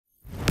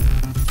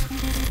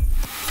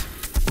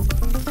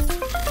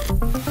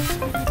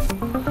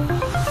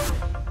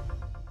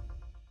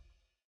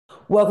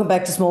Welcome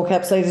back to Small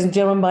Caps, ladies and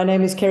gentlemen. My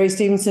name is Kerry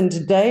Stevenson.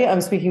 Today, I'm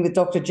speaking with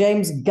Dr.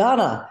 James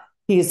Garner.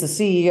 He is the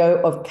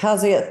CEO of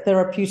Kazia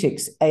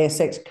Therapeutics.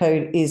 ASX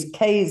code is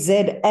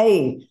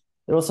KZA.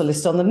 They're also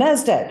listed on the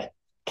NASDAQ,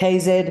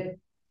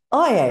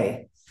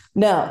 KZIA.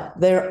 Now,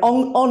 they're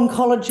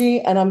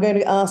oncology, and I'm going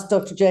to ask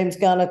Dr. James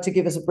Garner to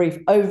give us a brief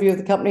overview of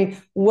the company.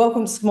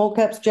 Welcome to Small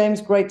Caps,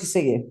 James. Great to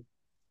see you.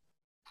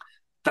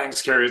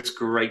 Thanks, Kerry. It's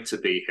great to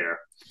be here.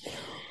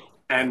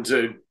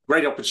 And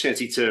great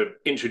opportunity to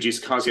introduce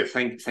Kazia.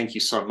 Thank you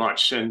so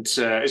much. And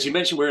as you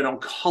mentioned, we're an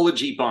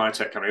oncology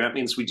biotech company. That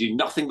means we do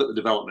nothing but the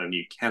development of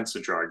new cancer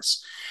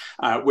drugs.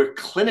 We're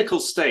clinical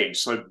stage,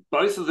 so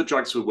both of the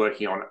drugs we're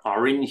working on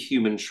are in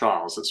human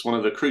trials. It's one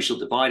of the crucial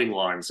dividing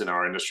lines in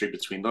our industry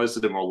between those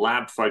that are more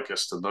lab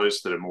focused and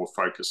those that are more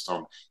focused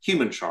on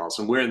human trials.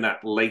 And we're in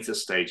that later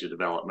stage of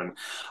development.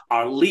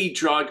 Our lead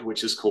drug,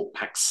 which is called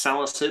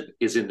paxalisib,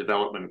 is in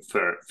development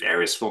for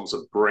various forms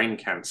of brain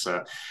cancer.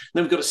 And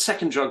then we've got a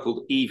second drug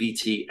called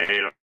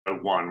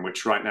EVT-801,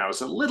 which right now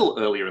is a little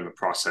earlier in the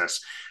process,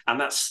 and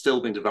that's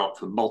still being developed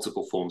for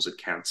multiple forms of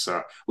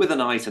cancer with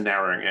an eye to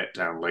narrowing it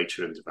down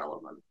later in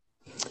development.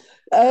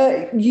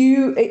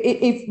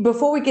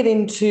 Before we get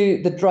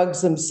into the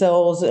drugs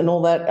themselves and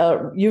all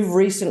that,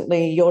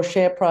 your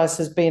share price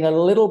has been a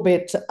little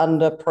bit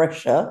under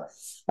pressure.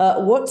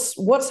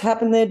 What's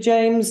happened there,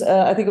 James?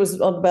 I think it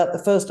was on about the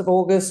 1st of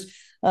August.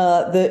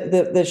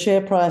 The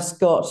share price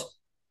got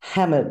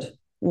hammered.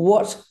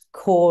 What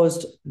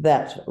caused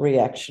that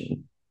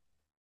reaction?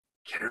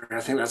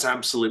 I think that's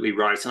absolutely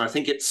right. And I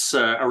think it's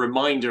a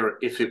reminder,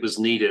 if it was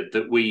needed,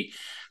 that we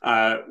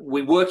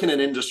work in an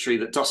industry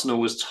that doesn't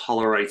always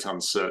tolerate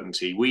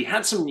uncertainty. We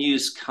had some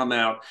news come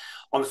out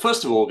on the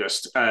 1st of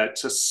August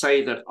to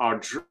say that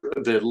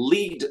the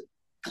lead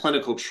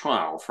clinical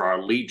trial for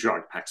our lead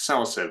drug,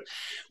 paxalisib,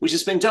 which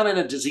has been done in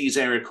a disease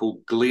area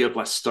called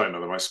glioblastoma,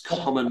 the most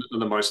common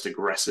and the most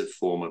aggressive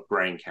form of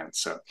brain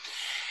cancer.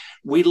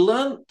 We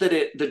learned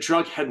that the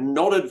drug had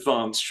not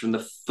advanced from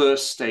the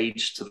first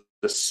stage to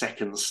the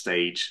second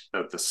stage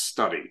of the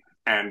study.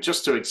 And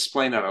just to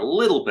explain that a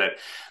little bit,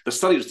 the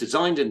study was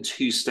designed in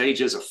 2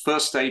 stages, a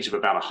first stage of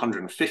about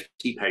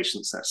 150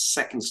 patients, and a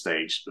second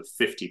stage of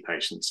 50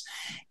 patients.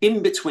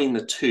 In between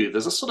the two,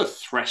 there's a sort of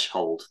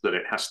threshold that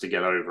it has to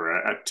get over,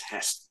 a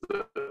test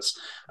that's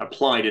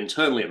applied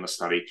internally in the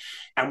study,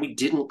 and we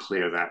didn't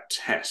clear that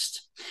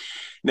test.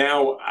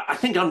 Now, I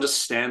think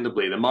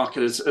understandably, the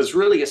market has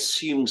really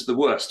assumed the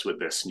worst with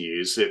this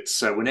news.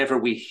 It's whenever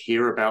we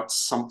hear about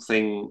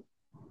something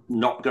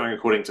not going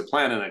according to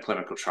plan in a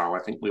clinical trial, I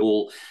think we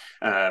all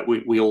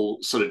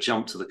sort of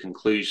jump to the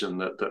conclusion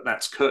that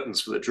that's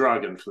curtains for the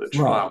drug and for the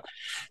trial. Right.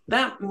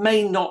 That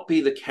may not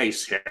be the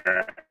case here.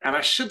 And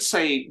I should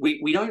say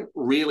we don't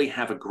really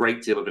have a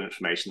great deal of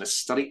information. This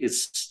study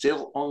is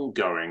still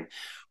ongoing.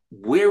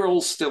 We're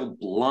all still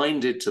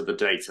blinded to the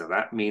data.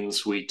 That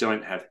means we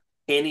don't have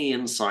any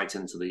insight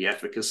into the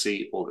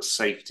efficacy or the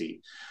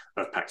safety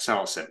of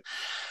paxalisib.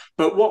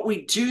 But what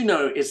we do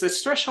know is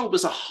this threshold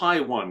was a high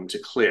one to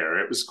clear.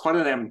 It was quite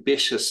an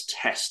ambitious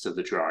test of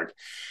the drug.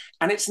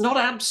 And it's not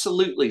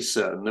absolutely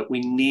certain that we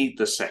need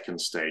the second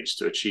stage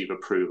to achieve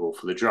approval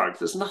for the drug.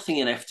 There's nothing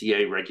in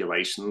FDA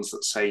regulations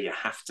that say you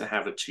have to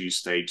have a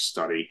 2-stage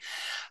study.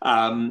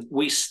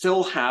 We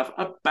still have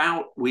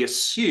we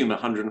assume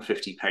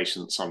 150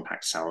 patients on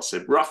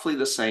paxalisib, roughly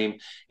the same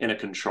in a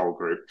control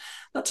group.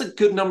 That's a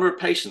good number of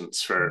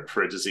patients for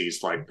a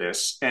disease like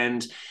this.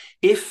 And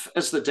if,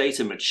 as the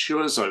data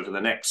matures over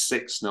the next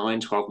 6,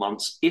 9, 12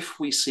 months, if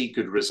we see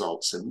good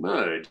results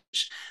emerge,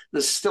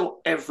 there's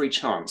still every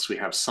chance we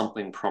have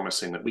something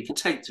promising that we can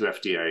take to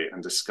FDA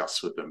and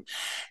discuss with them.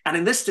 And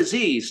in this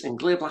disease, in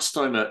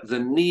glioblastoma, the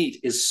need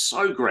is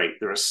so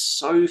great. There are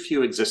so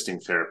few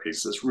existing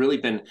therapies. There's really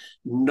been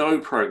no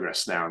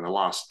progress now in the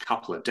last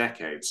couple of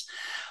decades,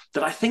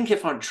 that I think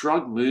if our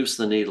drug moves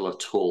the needle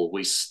at all,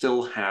 we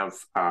still have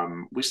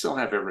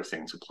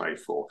everything to play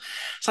for.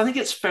 So I think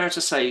it's fair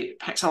to say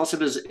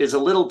paxalisib is a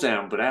little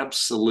down, but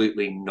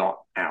absolutely not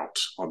out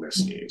on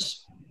this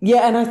news.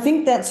 Yeah, and I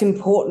think that's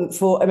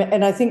important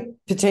and I think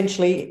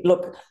potentially,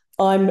 look,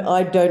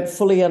 I don't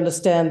fully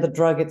understand the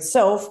drug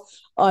itself.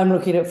 I'm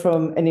looking at it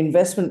from an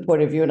investment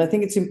point of view, and I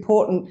think it's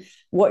important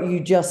what you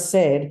just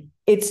said.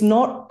 It's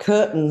not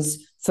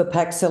curtains for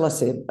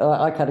paxalisib.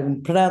 I can't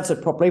even pronounce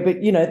it properly,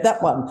 but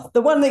that one,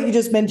 the one that you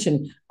just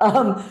mentioned.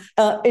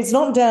 It's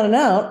not down and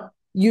out.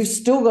 You've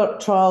still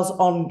got trials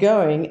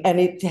ongoing, and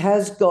it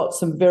has got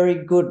some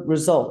very good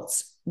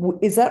results.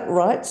 Is that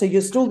right? So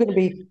you're still going to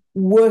be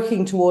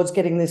working towards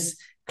getting this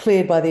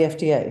cleared by the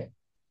FDA?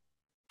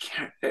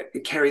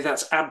 Kerry,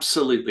 that's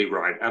absolutely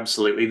right.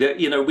 Absolutely.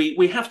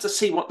 We have to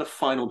see what the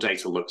final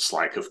data looks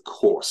like, of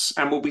course,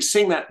 and we'll be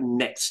seeing that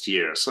next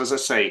year. So as I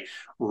say,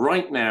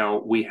 right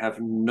now, we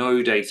have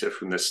no data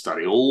from this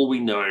study. All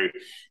we know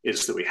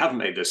is that we haven't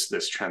made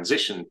this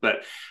transition.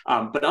 But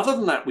other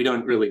than that, we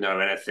don't really know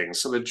anything.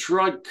 So the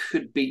drug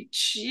could be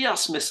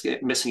just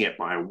missing it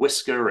by a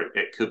whisker.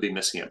 It could be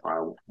missing it by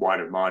a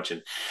wider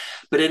margin.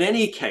 But in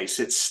any case,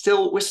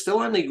 we're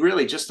still only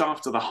really just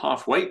after the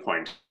halfway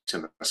point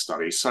in the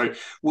study. So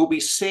we'll be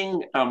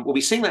seeing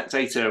that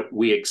data,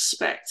 we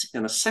expect,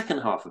 in the second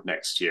half of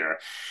next year.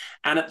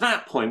 And at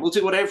that point, we'll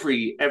do what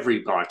every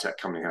biotech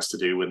company has to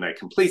do when they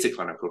complete a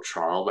clinical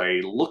trial.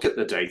 They look at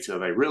the data,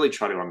 they really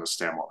try to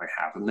understand what they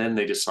have, and then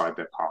they decide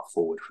their path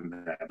forward from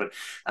there. But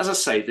as I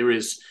say, there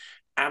is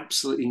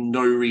absolutely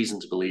no reason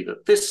to believe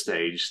at this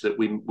stage that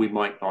we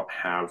might not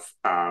have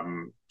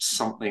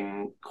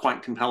something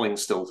quite compelling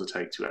still to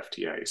take to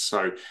FDA.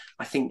 So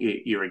I think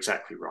you're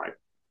exactly right.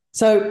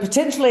 So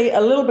potentially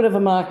a little bit of a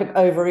market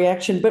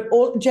overreaction. But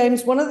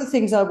James, one of the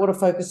things I want to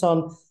focus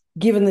on,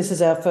 given this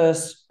is our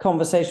first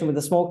conversation with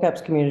the small caps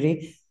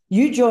community,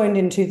 you joined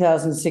in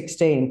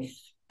 2016.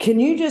 Can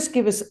you just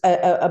give us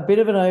a bit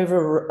of an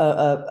overview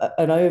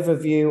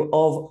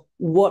of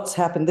what's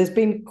happened? There's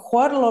been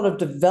quite a lot of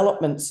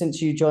development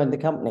since you joined the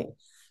company.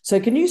 So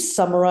can you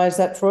summarize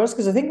that for us?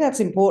 Because I think that's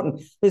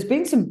important. There's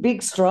been some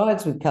big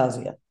strides with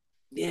Kazia.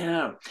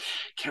 Yeah,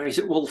 Kerry.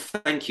 Well,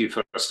 thank you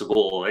first of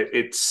all.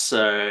 It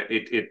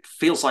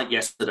feels like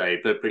yesterday,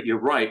 but you're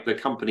right. The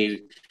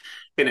company,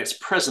 in its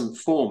present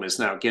form, is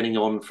now getting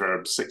on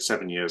for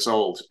 6-7 years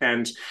old,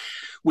 and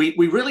we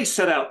really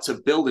set out to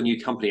build a new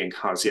company in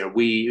Kazia.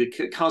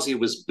 Kazia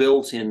was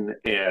built in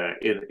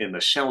the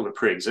shell of a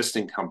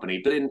pre-existing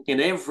company, but in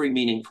every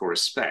meaningful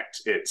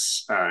respect,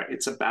 it's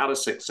about a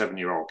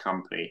 6-7-year-old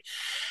company.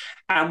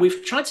 And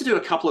we've tried to do a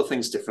couple of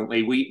things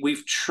differently.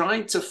 We've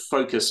tried to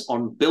focus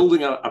on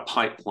building a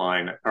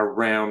pipeline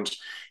around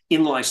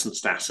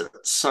in-licensed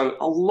assets. So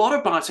a lot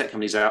of biotech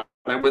companies out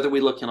there, whether we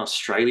look in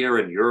Australia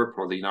and Europe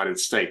or the United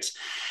States,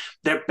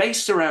 they're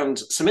based around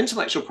some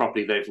intellectual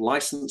property they've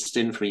licensed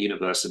in from a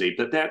university,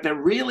 but they're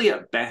really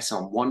a bet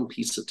on one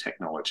piece of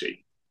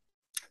technology.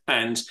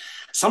 And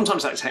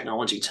sometimes that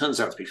technology turns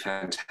out to be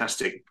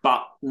fantastic,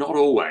 but not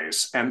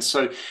always. And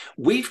so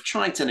we've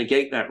tried to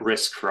negate that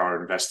risk for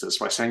our investors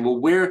by saying, well,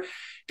 we're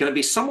going to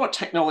be somewhat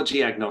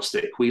technology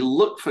agnostic. We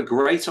look for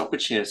great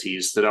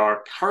opportunities that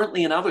are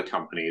currently in other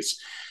companies,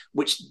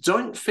 which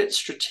don't fit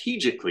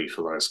strategically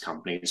for those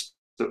companies,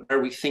 but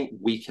where we think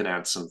we can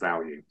add some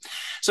value.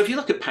 So if you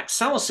look at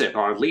paxalisib,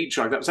 our lead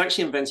drug, that was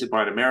actually invented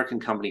by an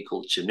American company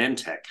called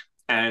Genentech.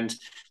 And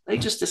they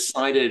just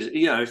decided,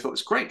 they thought it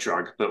was a great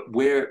drug, but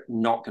we're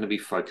not going to be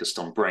focused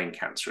on brain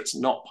cancer. It's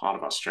not part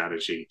of our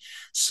strategy.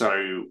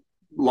 So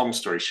long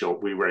story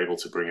short, we were able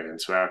to bring it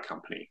into our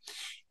company.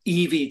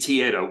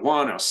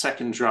 EVT-801, our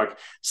second drug,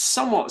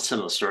 somewhat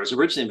similar story. It was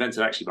originally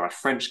invented actually by a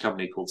French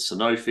company called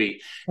Sanofi.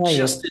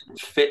 Just didn't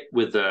fit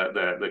with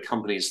the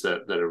companies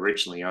that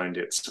originally owned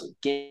it. So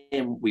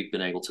again, we've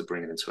been able to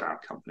bring it into our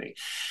company.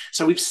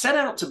 So we've set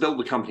out to build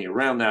the company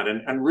around that,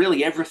 and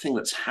really everything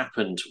that's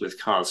happened with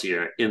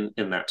Kazia in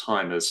that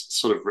time has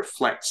sort of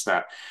reflects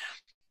that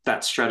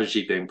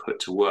strategy being put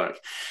to work.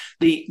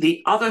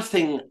 The other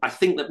thing I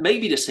think that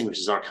maybe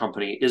distinguishes our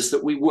company is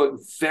that we work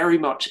very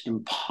much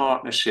in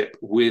partnership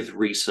with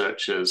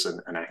researchers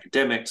and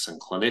academics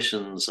and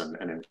clinicians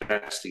and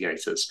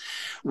investigators.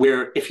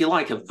 We're, if you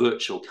like, a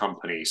virtual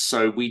company.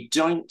 So we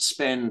don't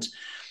spend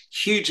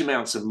huge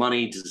amounts of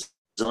money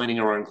designing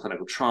our own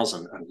clinical trials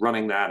and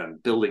running that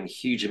and building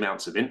huge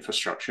amounts of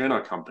infrastructure in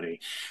our company.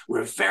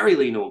 We're a very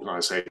lean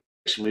organization.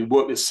 We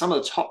work with some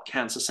of the top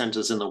cancer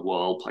centers in the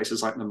world,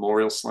 places like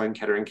Memorial Sloan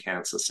Kettering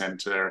Cancer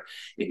Center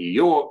in New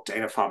York,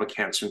 Dana-Farber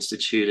Cancer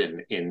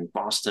Institute in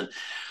Boston.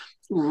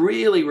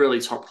 Really, really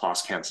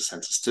top-class cancer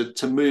centers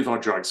to move our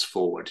drugs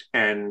forward.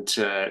 And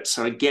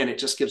so again, it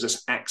just gives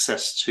us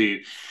access to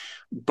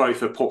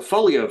both a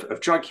portfolio of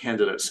drug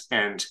candidates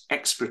and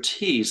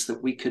expertise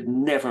that we could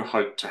never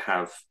hope to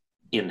have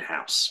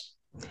in-house.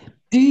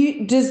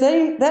 Does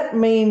that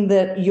mean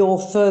that you're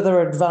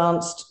further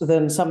advanced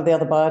than some of the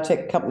other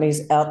biotech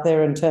companies out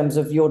there in terms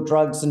of your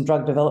drugs and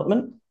drug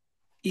development?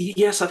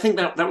 Yes, I think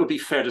that would be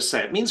fair to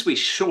say. It means we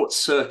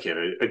short-circuit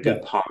a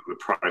good part of the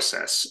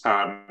process.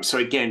 So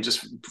again,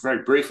 just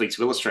very briefly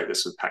to illustrate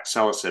this with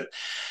paxalisib,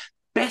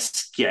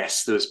 best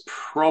guess, there's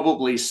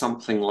probably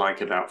something like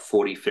about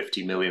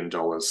 $40–50 million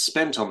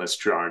spent on this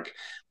drug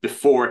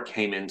before it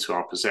came into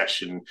our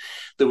possession.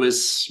 There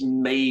was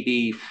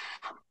maybe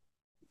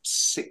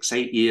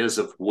 6-8 years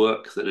of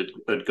work that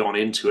had gone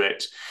into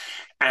it.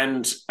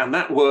 And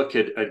that work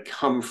had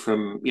come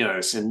from,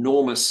 this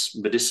enormous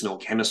medicinal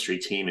chemistry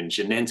team in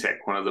Genentech,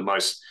 one of the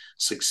most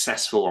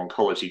successful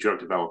oncology drug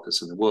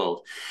developers in the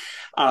world.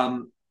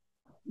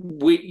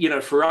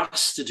 For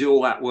us to do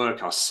all that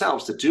work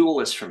ourselves, to do all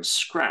this from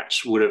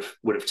scratch would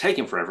have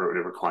taken forever. It would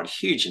have required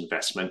huge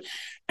investment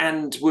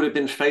and would have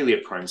been failure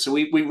prone. So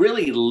we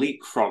really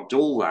leapfrogged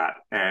all that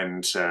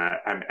and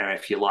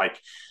if you like,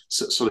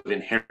 sort of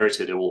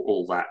inherited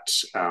all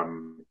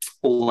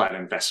that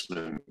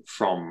investment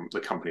from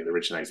the company that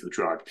originated the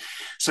drug.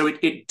 So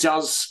it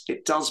does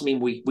mean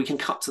we can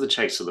cut to the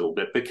chase a little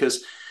bit,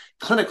 because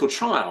clinical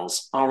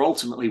trials are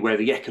ultimately where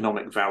the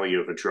economic value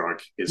of a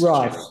drug is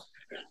right.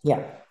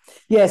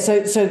 Yeah.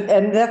 So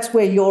and that's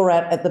where you're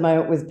at the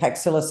moment with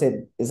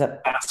paxalisib, is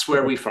that? That's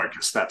where we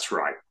focus. That's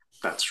right.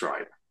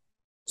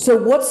 So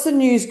what's the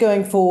news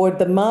going forward?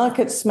 The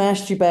market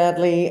smashed you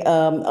badly.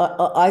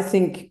 I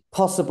think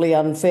possibly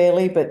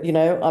unfairly, but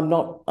I'm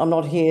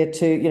not here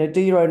to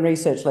do your own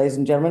research, ladies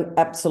and gentlemen,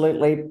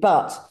 absolutely.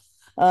 But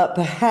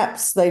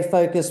perhaps they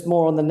focus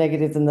more on the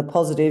negative than the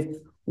positive.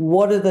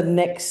 What are the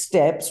next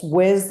steps?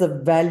 Where's the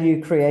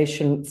value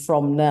creation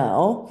from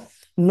now?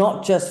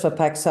 Not just for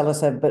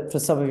paxalisib, but for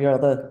some of your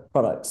other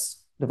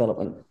products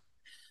development.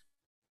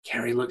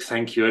 Kerry, look,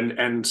 thank you.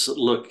 And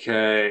look,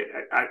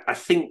 I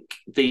think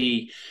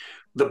the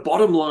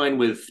bottom line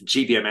with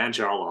GBM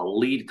Agile, our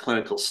lead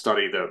clinical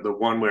study, the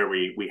one where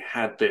we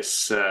had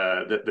this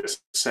this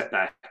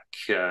setback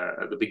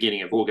at the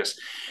beginning of August.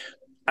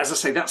 As I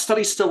say, that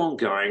study's still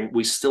ongoing.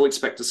 We still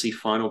expect to see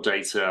final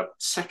data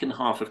second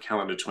half of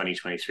calendar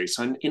 2023.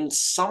 So in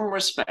some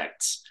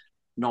respects,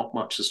 not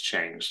much has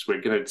changed. We're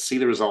going to see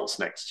the results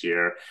next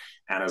year.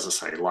 And as I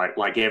say,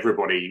 like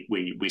everybody,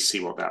 we see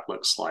what that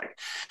looks like.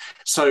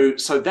 So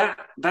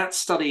that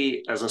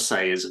study, as I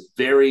say, is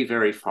very,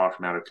 very far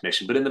from out of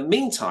commission. But in the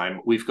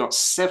meantime, we've got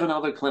 7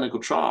 other clinical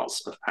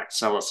trials of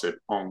paxalisib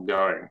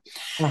ongoing.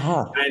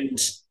 Uh-huh.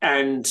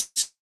 And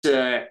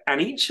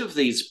each of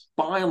these,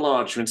 by and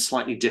large, are in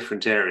slightly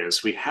different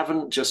areas. We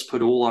haven't just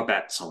put all our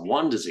bets on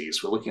one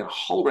disease. We're looking at a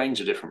whole range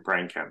of different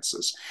brain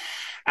cancers.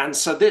 And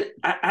so that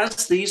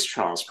as these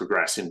trials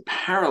progress in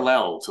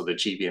parallel to the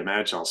GBM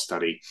Agile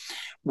study,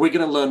 we're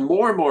going to learn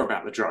more and more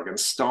about the drug and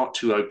start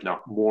to open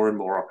up more and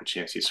more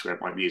opportunities where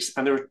it might be used.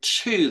 And there are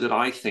 2 that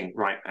I think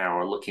right now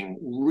are looking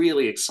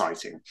really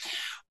exciting.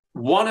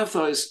 One of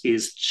those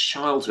is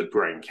childhood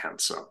brain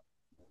cancer,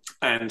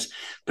 and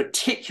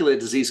particular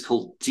disease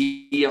called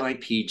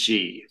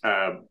DIPG.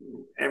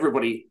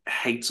 Everybody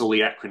hates all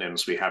the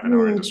acronyms we have in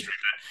our industry.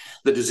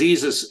 The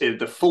disease is,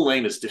 the full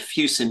name is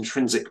diffuse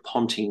intrinsic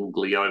pontine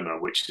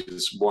glioma, which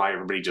is why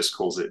everybody just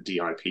calls it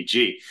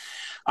DIPG.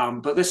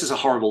 But this is a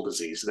horrible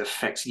disease that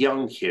affects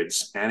young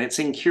kids, and it's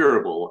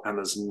incurable, and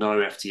there's no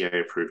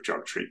FDA-approved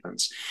drug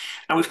treatments.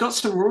 And we've got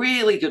some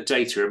really good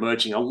data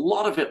emerging, a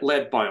lot of it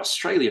led by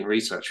Australian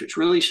research, which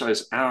really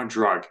shows our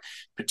drug,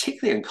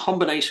 particularly in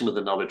combination with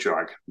another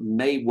drug,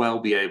 may well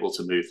be able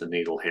to move the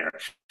needle here.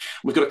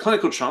 We've got a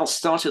clinical trial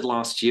started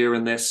last year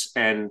in this,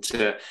 and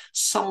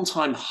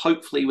sometime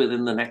hopefully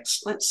within the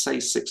next, let's say,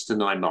 6 to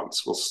 9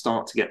 months, we'll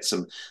start to get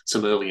some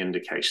early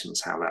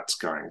indications how that's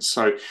going.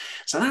 So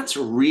that's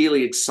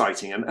really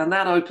exciting, and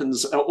that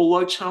opens,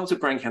 although childhood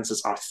brain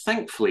cancers are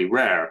thankfully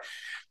rare,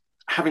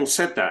 having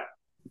said that,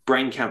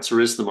 brain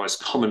cancer is the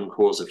most common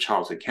cause of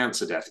childhood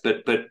cancer death,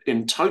 but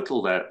in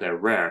total they're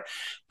rare.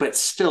 But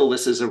still,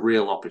 this is a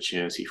real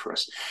opportunity for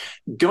us.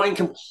 Going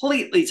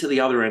completely to the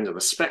other end of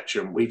the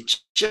spectrum, we've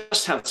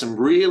just had some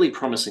really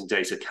promising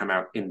data come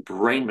out in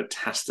brain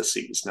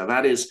metastases. Now,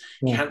 that is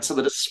cancer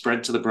that has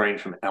spread to the brain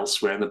from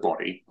elsewhere in the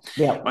body,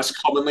 most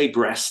commonly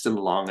breast and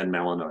lung and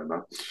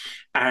melanoma.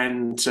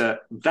 And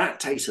that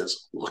data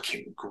is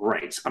looking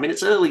great. I mean,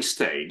 it's early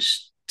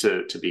stage,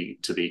 to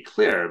be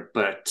clear,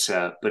 but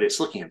it's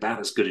looking about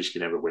as good as you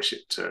could ever wish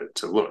it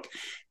to look.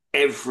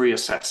 Every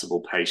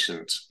assessable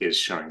patient is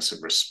showing some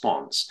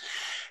response,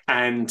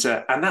 and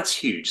that's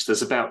huge.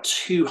 There's about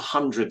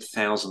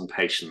 200,000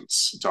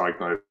 patients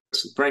diagnosed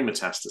with brain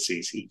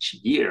metastases each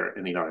year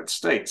in the United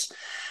States.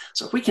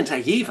 So if we can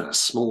take even a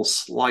small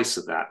slice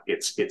of that,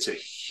 it's a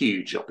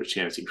huge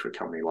opportunity for a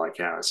company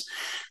like ours.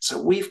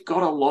 So we've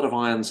got a lot of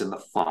irons in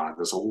the fire.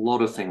 There's a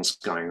lot of things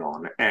going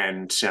on.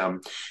 And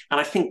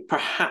I think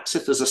perhaps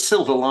if there's a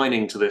silver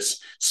lining to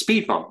this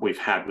speed bump we've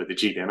had with the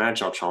GBM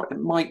Agile trial, it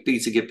might be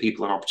to give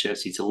people an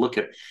opportunity to look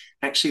at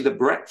actually the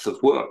breadth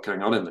of work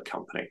going on in the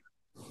company.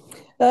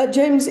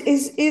 James,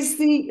 is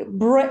the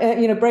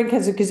brain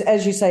cancer, because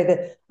as you say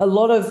that a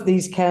lot of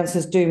these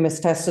cancers do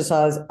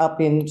metastasize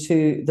up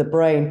into the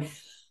brain.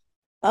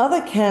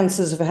 Other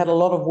cancers have had a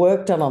lot of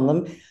work done on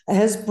them.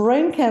 Has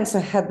brain cancer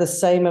had the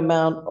same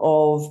amount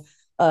of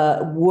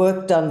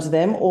work done to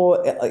them,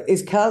 or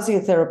is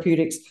Kazia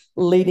Therapeutics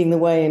leading the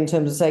way in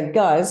terms of saying,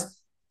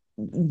 guys,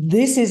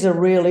 this is a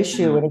real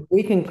issue, and if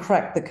we can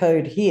crack the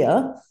code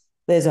here,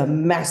 there's a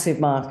massive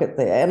market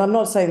there? And I'm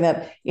not saying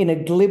that in a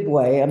glib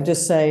way. I'm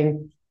just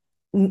saying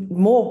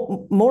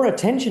more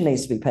attention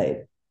needs to be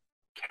paid.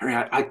 Kerry,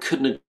 I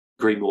couldn't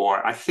agree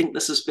more. I think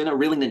this has been a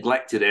really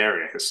neglected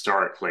area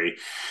historically.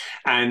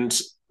 And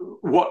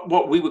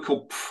what we would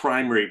call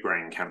primary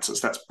brain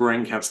cancers, that's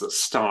brain cancer that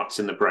starts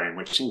in the brain,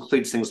 which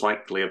includes things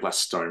like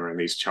glioblastoma and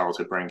these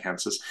childhood brain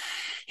cancers.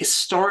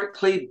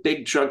 Historically,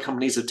 big drug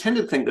companies have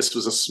tended to think this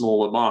was a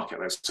smaller market.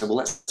 They said, well,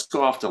 let's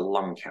go after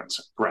lung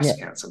cancer, breast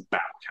cancer,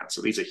 bowel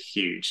cancer. These are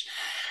huge.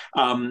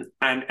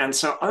 And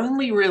so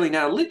only really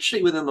now,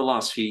 literally within the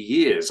last few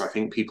years, I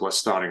think people are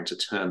starting to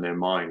turn their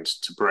mind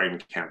to brain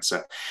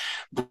cancer.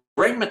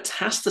 Brain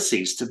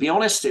metastases, to be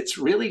honest, it's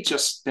really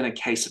just been a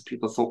case of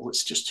people thought, well,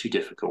 it's just too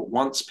difficult.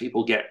 Once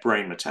people get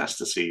brain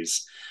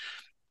metastases,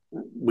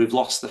 we've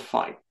lost the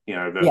fight.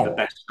 The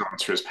best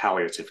answer is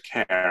palliative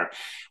care,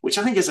 which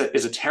I think is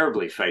a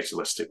terribly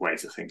fatalistic way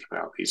to think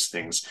about these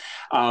things.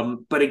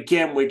 But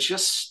again, we're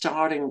just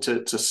starting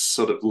to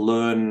sort of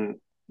learn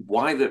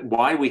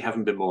why we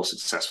haven't been more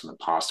successful in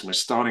the past, and we're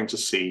starting to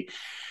see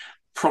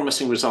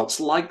promising results,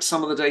 like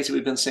some of the data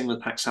we've been seeing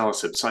with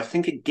paxalisib. So I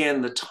think,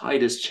 again, the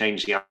tide is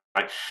changing.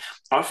 I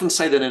often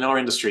say that in our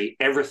industry,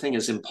 everything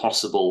is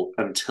impossible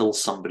until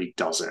somebody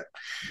does it.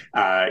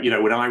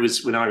 When I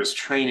was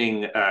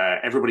training,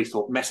 everybody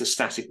thought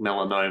metastatic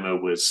melanoma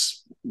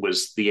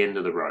was the end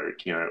of the road.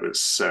 It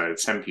was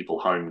send people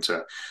home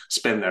to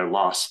spend their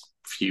last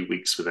few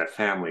weeks with their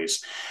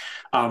families.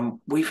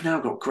 We've now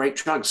got great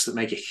drugs that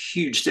make a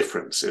huge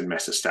difference in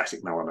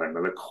metastatic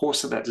melanoma. The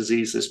course of that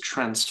disease is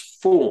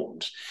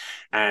transformed,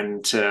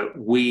 and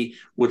we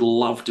would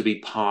love to be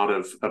part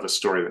of a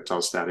story that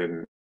does that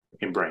in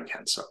brain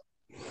cancer.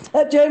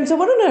 James, I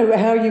want to know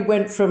how you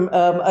went from,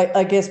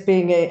 I guess,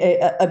 being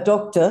a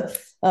doctor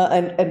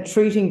and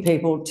treating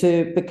people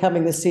to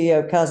becoming the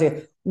CEO of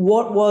Kazia.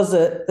 What was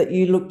it that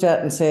you looked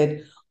at and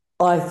said,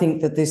 I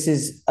think that this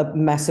is a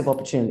massive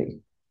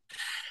opportunity?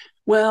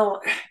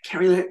 Well,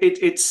 Kerry,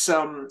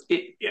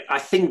 I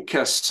think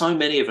so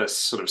many of us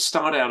sort of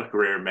start out a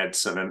career in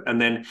medicine,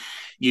 and then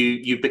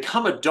you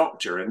become a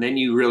doctor, and then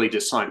you really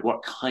decide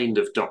what kind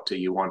of doctor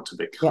you want to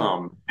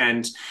become. Yeah.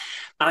 And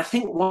I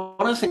think one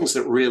of the things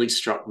that really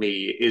struck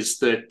me is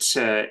that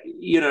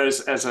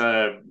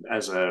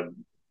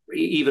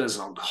even as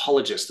an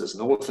oncologist, as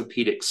an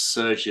orthopedic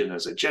surgeon,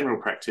 as a general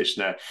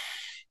practitioner,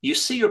 you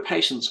see your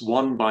patients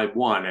one by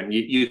one, and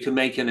you can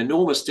make an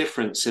enormous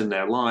difference in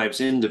their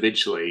lives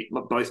individually.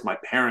 Both my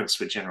parents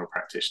were general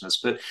practitioners,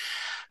 but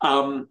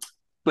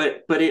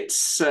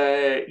it's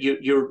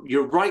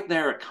you're right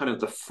there at kind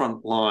of the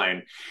front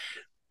line.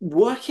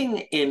 Working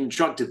in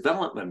drug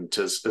development,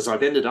 as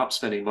I've ended up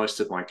spending most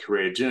of my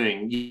career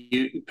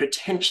doing,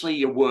 potentially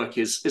your work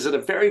is at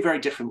a very, very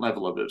different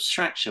level of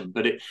abstraction,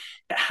 but it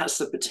has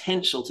the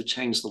potential to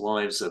change the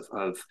lives of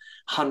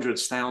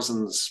hundreds,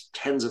 thousands,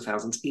 tens of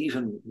thousands,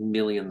 even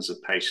millions of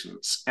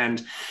patients.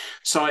 And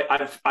so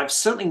I've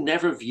certainly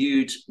never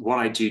viewed what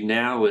I do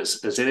now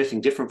as anything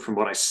different from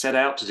what I set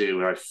out to do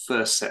when I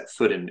first set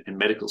foot in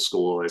medical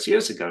school all those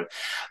years ago.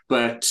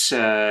 But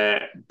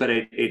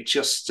it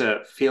just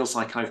feels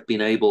like I've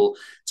been able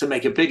to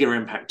make a bigger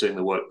impact doing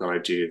the work that I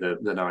do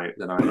than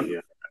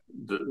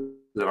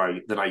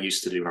I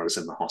used to do when I was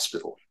in the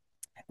hospital.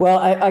 Well,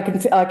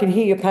 I can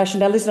hear your passion.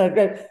 Now,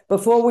 listen,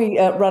 before we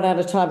run out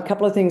of time, a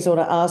couple of things I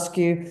want to ask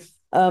you.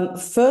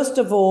 First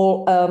of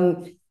all,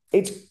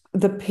 it's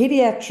the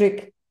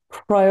Pediatric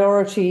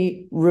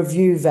Priority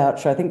Review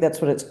Voucher. I think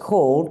that's what it's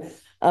called.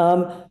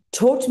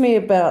 Talk to me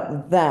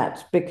about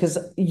that, because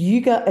have you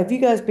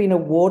guys been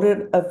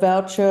awarded a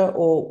voucher,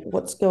 or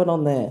what's going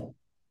on there?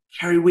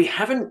 Kerry, we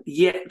haven't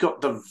yet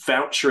got the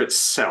voucher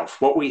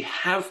itself. What we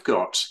have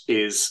got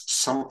is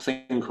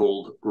something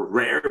called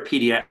Rare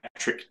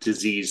Pediatric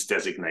Disease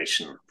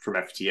Designation from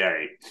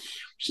FDA,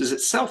 which is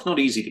itself not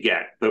easy to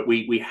get, but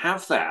we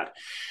have that.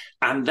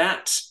 And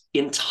that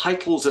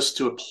entitles us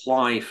to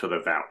apply for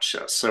the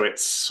voucher. So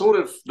it's sort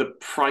of the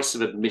price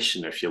of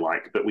admission, if you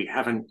like, but we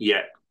haven't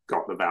yet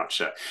got the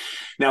voucher.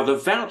 Now, the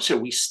voucher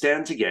we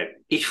stand to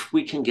get if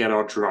we can get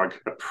our drug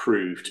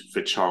approved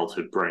for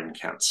childhood brain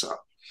cancer.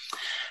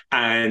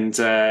 And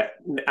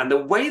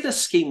the way the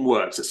scheme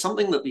works, it's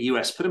something that the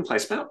US put in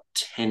place about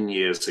 10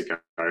 years ago,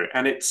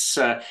 and it's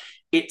an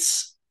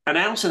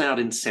out-and-out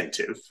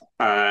incentive.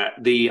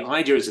 The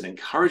idea is it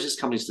encourages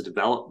companies to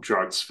develop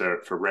drugs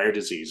for rare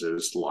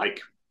diseases like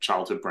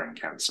childhood brain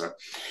cancer.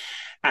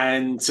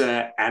 And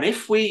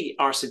if we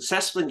are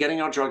successful in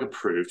getting our drug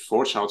approved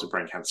for childhood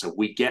brain cancer,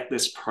 we get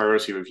this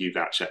priority review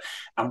voucher.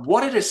 And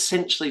what it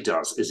essentially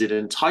does is it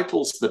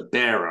entitles the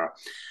bearer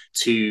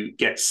to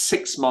get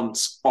 6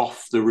 months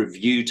off the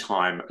review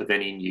time of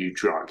any new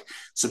drug.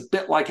 It's a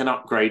bit like an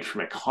upgrade from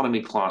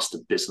economy class to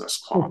business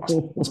class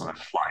on a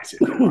flight,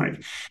 if you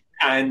like.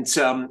 And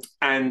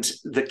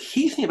the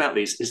key thing about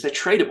these is they're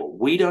tradable.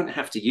 We don't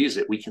have to use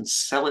it. We can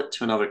sell it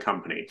to another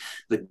company.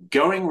 The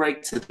going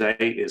rate today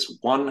is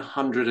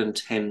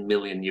 $110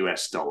 million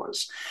US.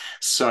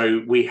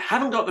 So we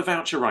haven't got the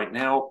voucher right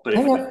now, but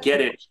if we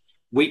get it,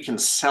 we can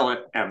sell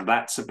it, and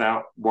that's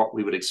about what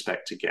we would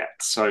expect to get.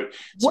 So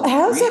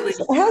how's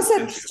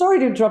that? Sorry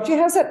to interrupt you.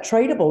 How's that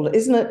tradable?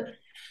 Isn't it?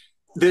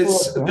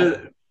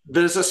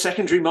 There's a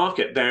secondary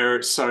market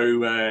there. So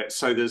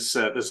there's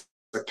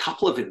a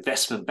couple of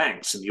investment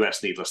banks in the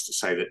US, needless to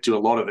say, that do a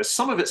lot of this.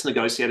 Some of it's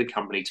negotiated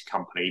company to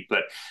company,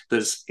 but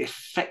there's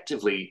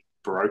effectively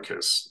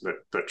brokers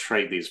that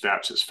trade these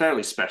vouchers,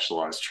 fairly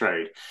specialized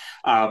trade.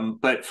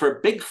 But for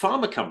a big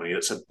pharma company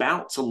that's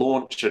about to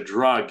launch a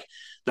drug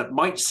that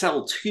might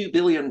sell $2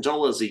 billion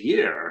a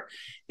year,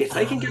 if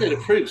they can get it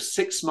approved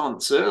 6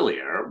 months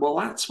earlier, well,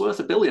 that's worth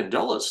 $1 billion to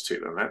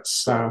them.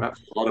 That's a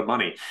lot of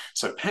money.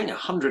 So paying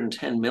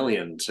 $110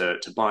 million to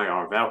buy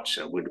our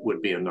voucher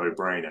would be a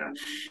no-brainer.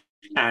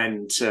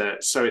 And so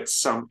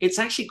it's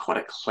actually quite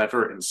a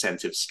clever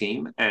incentive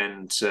scheme,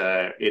 and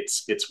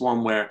it's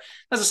one where,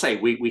 as I say,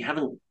 we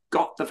haven't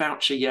got the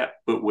voucher yet,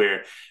 but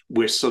we're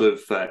sort of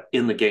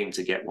in the game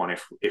to get one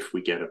if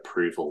we get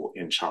approval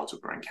in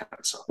childhood brain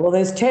cancer. Well,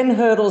 there's 10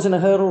 hurdles in a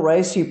hurdle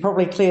race. You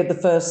probably cleared the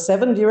first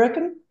 7, do you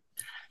reckon?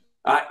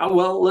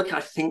 Well, look, I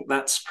think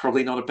that's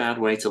probably not a bad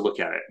way to look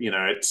at it.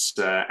 It's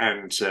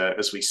and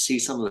as we see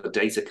some of the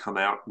data come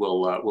out,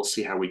 we'll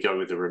see how we go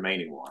with the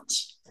remaining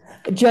ones.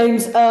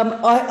 James,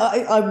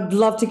 I would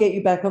love to get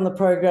you back on the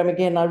program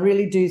again. I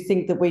really do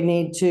think that we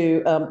need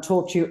to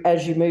talk to you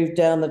as you move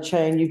down the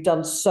chain. You've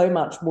done so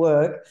much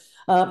work.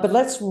 But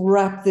let's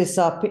wrap this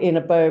up in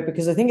a bow,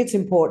 because I think it's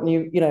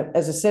important.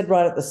 As I said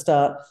right at the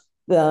start,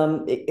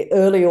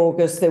 early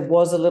August, there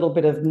was a little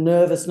bit of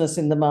nervousness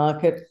in the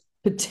market,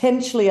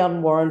 potentially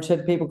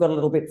unwarranted. People got a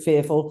little bit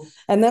fearful.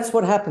 And that's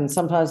what happens.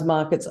 Sometimes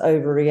markets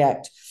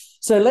overreact.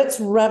 So let's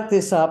wrap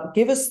this up.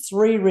 Give us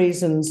 3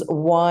 reasons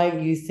why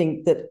you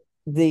think that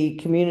the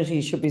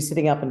community should be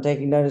sitting up and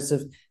taking notice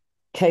of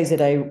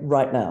KZA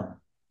right now.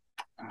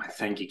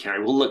 Thank you,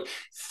 Kerry. Well, look,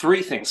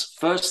 3 things.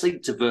 Firstly,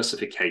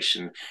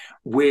 diversification.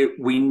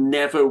 We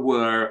never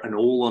were an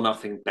all or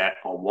nothing bet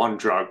on one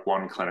drug,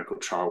 one clinical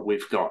trial.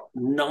 We've got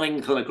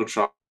 9 clinical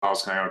trials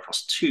going on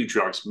across 2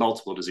 drugs,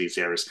 multiple disease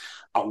areas,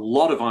 a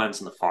lot of irons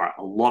in the fire,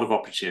 a lot of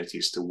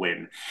opportunities to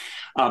win.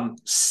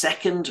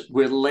 Second,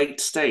 we're late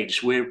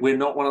stage. We're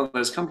not one of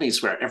those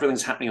companies where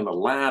everything's happening in the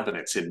lab and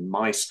it's in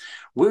mice.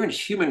 We're in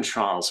human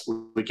trials.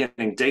 We're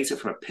getting data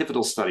from a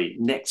pivotal study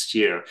next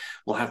year.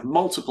 We'll have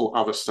multiple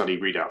other study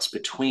readouts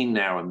between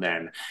now and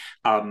then.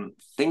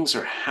 Things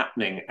are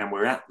happening and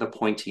we're at the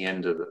pointy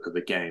end of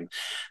the game.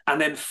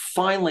 And then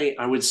finally,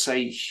 I would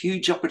say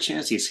huge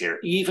opportunities here.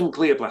 Even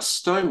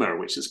glioblastoma,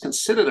 which is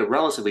considered a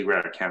relatively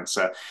rare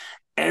cancer,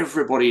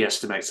 everybody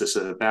estimates this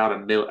at about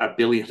 $1.5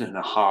 billion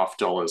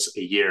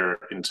a year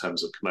in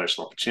terms of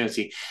commercial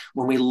opportunity.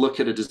 When we look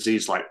at a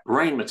disease like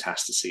brain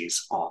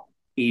metastases,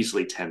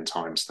 easily 10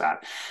 times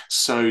that.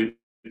 So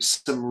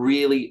some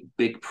really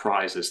big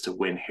prizes to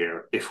win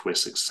here if we're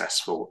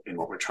successful in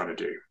what we're trying to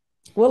do.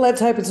 Well,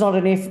 let's hope it's not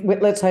an if.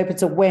 Let's hope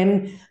it's a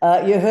when.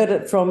 You heard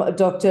it from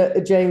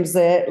Dr. James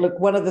there. Look,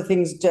 one of the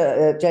things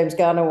James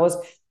Garner was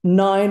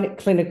 9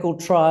 clinical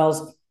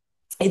trials.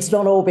 It's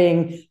not all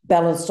being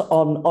balanced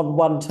on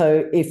one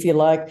toe, if you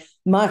like.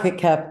 Market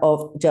cap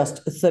of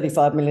just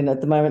 35 million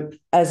at the moment.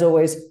 As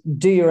always,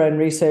 do your own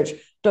research.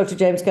 Dr.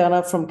 James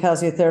Garner from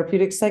Kazia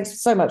Therapeutics,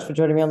 thanks so much for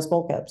joining me on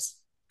Small Caps.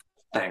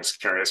 Thanks,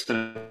 Kerry. It's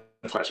been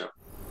a pleasure.